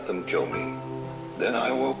not let them kill me. Then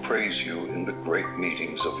I will praise you in the great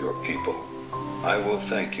meetings of your people. I will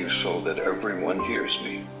thank you so that everyone hears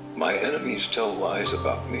me. My enemies tell lies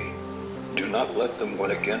about me. Do not let them win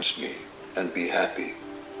against me, and be happy.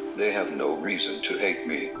 They have no reason to hate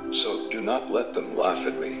me, so do not let them laugh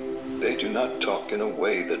at me. They do not talk in a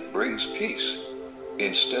way that brings peace.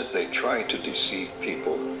 Instead, they try to deceive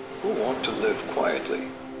people who want to live quietly.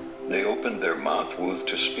 They open their mouth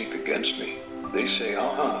to speak against me. They say,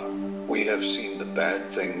 "Aha, we have seen the bad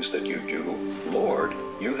things that you do. Lord,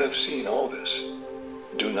 you have seen all this.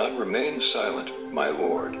 Do not remain silent, my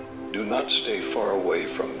Lord. Do not stay far away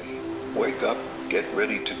from me. Wake up, get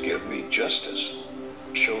ready to give me justice.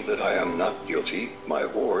 Show that I am not guilty, my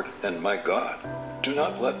Lord and my God. Do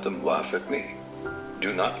not let them laugh at me.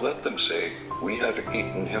 Do not let them say, 'We have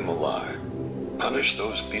eaten him alive.' Punish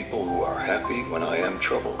those people who are happy when I am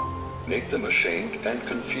troubled. Make them ashamed and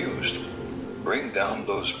confused. Bring down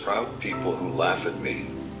those proud people who laugh at me.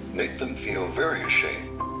 Make them feel very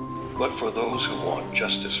ashamed. But for those who want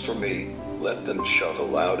justice for me, let them shout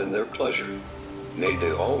aloud in their pleasure. May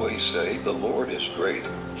they always say, 'The Lord is great.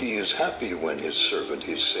 He is happy when his servant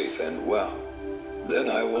is safe and well.' Then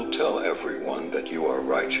I will tell everyone that you are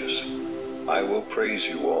righteous. I will praise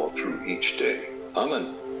you all through each day.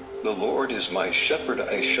 Amen. The Lord is my shepherd,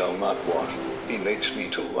 I shall not want. He makes me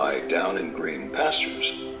to lie down in green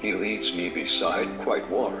pastures. He leads me beside quiet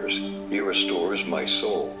waters. He restores my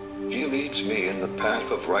soul. He leads me in the path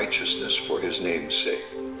of righteousness for his name's sake.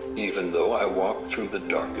 Even though I walk through the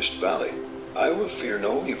darkest valley, I will fear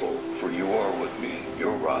no evil, for you are with me.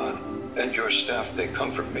 Your rod and your staff, they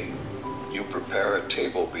comfort me. You prepare a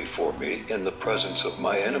table before me in the presence of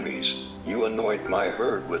my enemies. You anoint my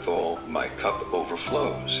head with oil, my cup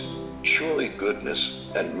overflows. Surely goodness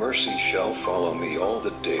and mercy shall follow me all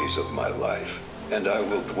the days of my life, and I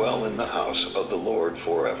will dwell in the house of the Lord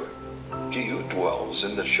forever. He who dwells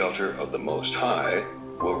in the shelter of the Most High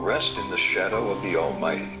will rest in the shadow of the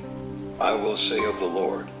Almighty. I will say of the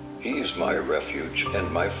Lord, He is my refuge and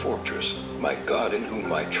my fortress, my God in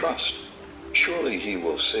whom I trust. Surely he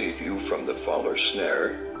will save you from the fowler's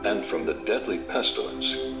snare and from the deadly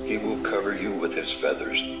pestilence. He will cover you with his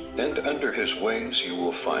feathers, and under his wings you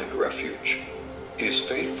will find refuge. His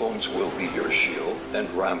faithfulness will be your shield and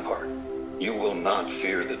rampart. You will not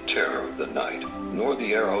fear the terror of the night, nor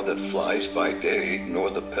the arrow that flies by day, nor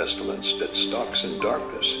the pestilence that stalks in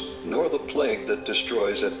darkness, nor the plague that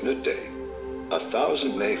destroys at midday.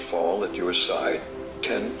 1,000 may fall at your side,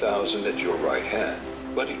 10,000 at your right hand,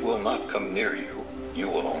 but it will not come near you. You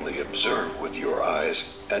will only observe with your eyes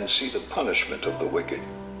and see the punishment of the wicked.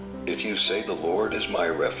 If you say, "The Lord is my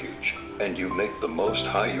refuge," and you make the Most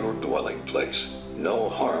High your dwelling place, no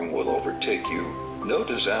harm will overtake you, no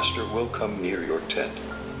disaster will come near your tent.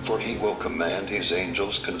 For he will command his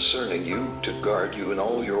angels concerning you to guard you in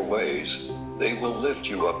all your ways. They will lift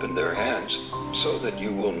you up in their hands, so that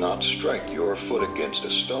you will not strike your foot against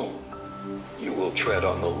a stone. You will tread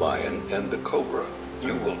on the lion and the cobra.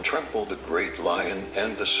 You will trample the great lion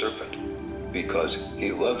and the serpent. Because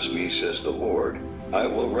he loves me, says the Lord, I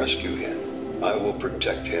will rescue him. I will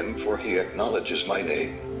protect him, for he acknowledges my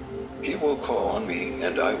name. He will call on me,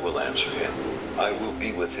 and I will answer him. I will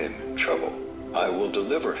be with him in trouble. I will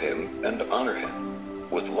deliver him and honor him.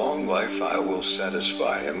 With long life I will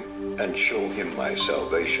satisfy him and show him my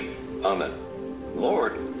salvation. Amen.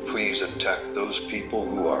 Lord, please attack those people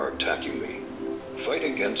who are attacking me. Fight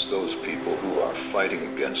against those people who are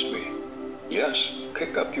fighting against me. Yes,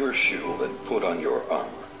 pick up your shield and put on your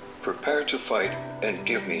armor. Prepare to fight and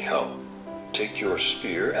give me help. Take your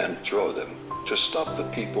spear and throw them to stop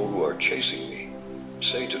the people who are chasing me.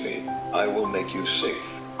 Say to me, I will make you safe.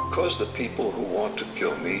 Cause the people who want to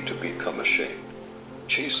kill me to become ashamed.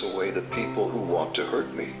 Chase away the people who want to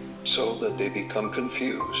hurt me, so that they become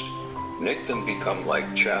confused. Make them become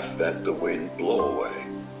like chaff that the wind blow away.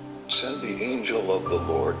 Send the angel of the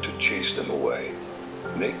Lord to chase them away.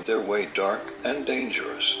 Make their way dark and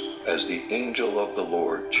dangerous, as the angel of the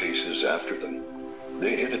Lord chases after them.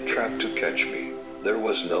 They hid a trap to catch me. There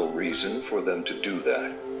was no reason for them to do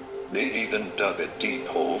that. They even dug a deep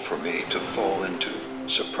hole for me to fall into,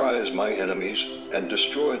 surprise my enemies, and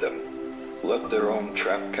destroy them. Let their own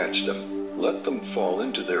trap catch them. Let them fall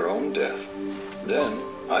into their own death. Then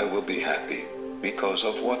I will be happy because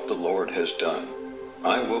of what the Lord has done.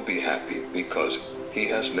 I will be happy because he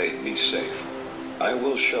has made me safe. I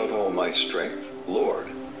will shout all my strength, Lord,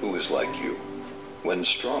 who is like you. When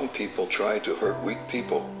strong people try to hurt weak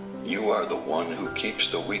people, you are the one who keeps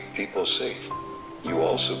the weak people safe. You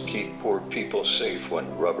also keep poor people safe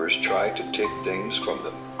when robbers try to take things from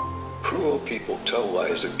them. Cruel people tell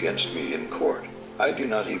lies against me in court. I do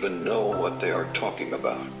not even know what they are talking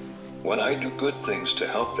about. When I do good things to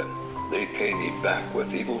help them, they pay me back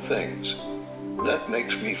with evil things. That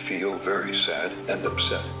makes me feel very sad and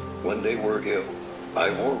upset. When they were ill, I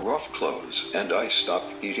wore rough clothes and I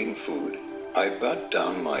stopped eating food. I bowed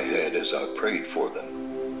down my head as I prayed for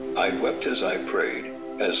them. I wept as I prayed,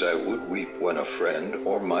 as I would weep when a friend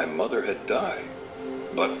or my mother had died.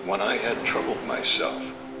 But when I had troubled myself,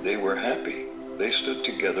 they were happy. They stood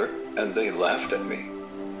together and they laughed at me.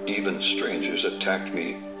 Even strangers attacked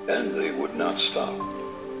me and they would not stop.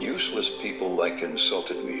 Useless people alike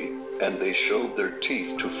insulted me, and they showed their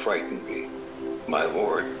teeth to frighten me. My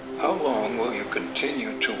Lord, how long will you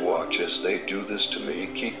continue to watch as they do this to me?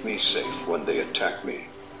 Keep me safe when they attack me.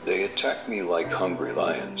 They attack me like hungry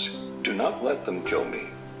lions. Do not let them kill me.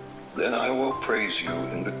 Then I will praise you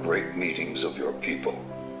in the great meetings of your people.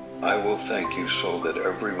 I will thank you so that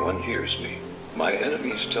everyone hears me. My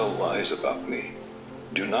enemies tell lies about me.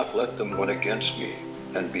 Do not let them win against me,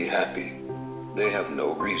 and be happy. They have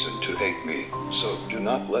no reason to hate me, so do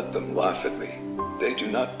not let them laugh at me. They do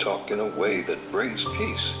not talk in a way that brings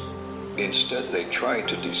peace. Instead, they try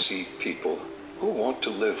to deceive people who want to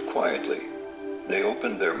live quietly. They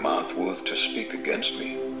open their mouth to speak against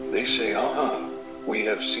me. They say, "Aha, we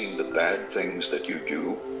have seen the bad things that you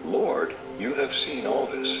do. Lord, you have seen all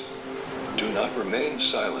this." Do not remain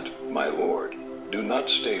silent, my Lord. Do not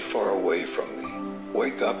stay far away from me.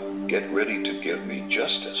 Wake up, get ready to give me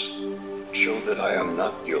justice. Show that I am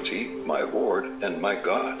not guilty, my Lord and my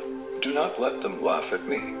God. Do not let them laugh at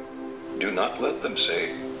me. Do not let them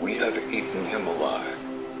say, "We have eaten him alive."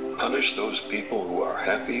 Punish those people who are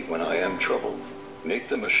happy when I am troubled. Make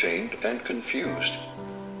them ashamed and confused.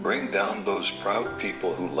 Bring down those proud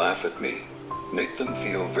people who laugh at me. Make them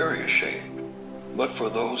feel very ashamed. But for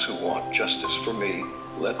those who want justice for me,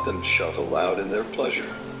 let them shout aloud in their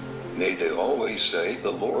pleasure. May they always say,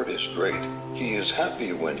 "The Lord is great. He is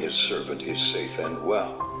happy when his servant is safe and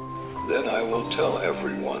well." Then I will tell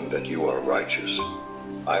everyone that you are righteous.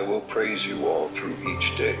 I will praise you all through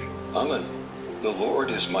each day. Amen. The Lord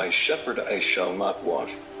is my shepherd, I shall not want.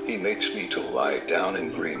 He makes me to lie down in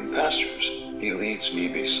green pastures. He leads me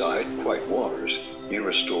beside quiet waters. He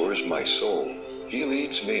restores my soul. He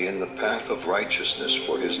leads me in the path of righteousness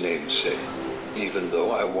for his name's sake. Even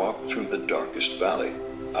though I walk through the darkest valley,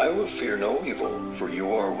 I will fear no evil, for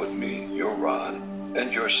you are with me. Your rod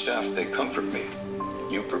and your staff, they comfort me.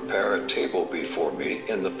 You prepare a table before me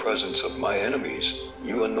in the presence of my enemies.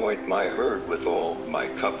 You anoint my head with oil, my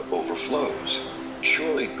cup overflows.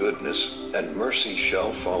 Surely goodness and mercy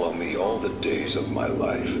shall follow me all the days of my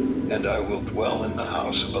life, and I will dwell in the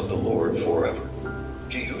house of the Lord forever.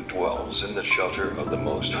 He who dwells in the shelter of the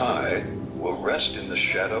Most High will rest in the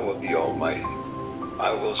shadow of the Almighty.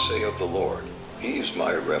 I will say of the Lord, He is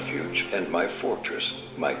my refuge and my fortress,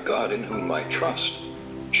 my God in whom I trust.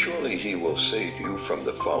 Surely he will save you from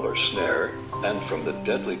the fowler's snare and from the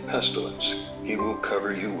deadly pestilence. He will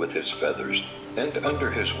cover you with his feathers, and under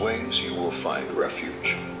his wings you will find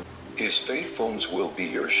refuge. His faithfulness will be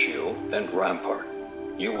your shield and rampart.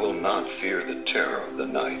 You will not fear the terror of the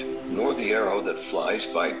night, nor the arrow that flies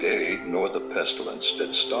by day, nor the pestilence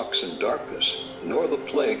that stalks in darkness, nor the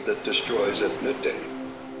plague that destroys at midday.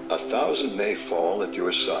 1,000 may fall at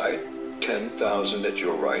your side, 10,000 at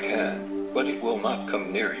your right hand, but it will not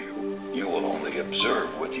come near you. You will only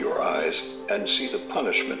observe with your eyes and see the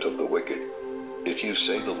punishment of the wicked. If you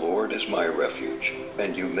say the Lord is my refuge,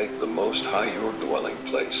 and you make the Most High your dwelling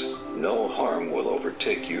place, no harm will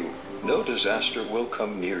overtake you, no disaster will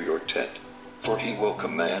come near your tent. For he will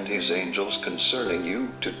command his angels concerning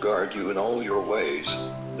you to guard you in all your ways.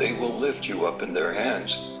 They will lift you up in their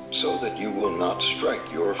hands, so that you will not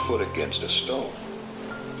strike your foot against a stone.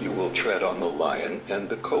 You will tread on the lion and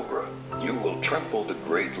the cobra. You will trample the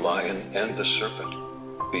great lion and the serpent.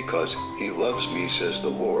 Because he loves me, says the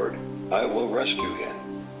Lord, I will rescue him.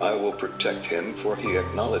 I will protect him, for he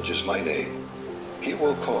acknowledges my name. He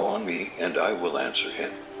will call on me, and I will answer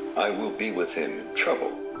him. I will be with him in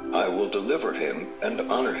trouble. I will deliver him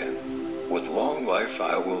and honor him. With long life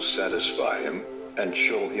I will satisfy him and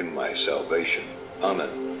show him my salvation. Amen.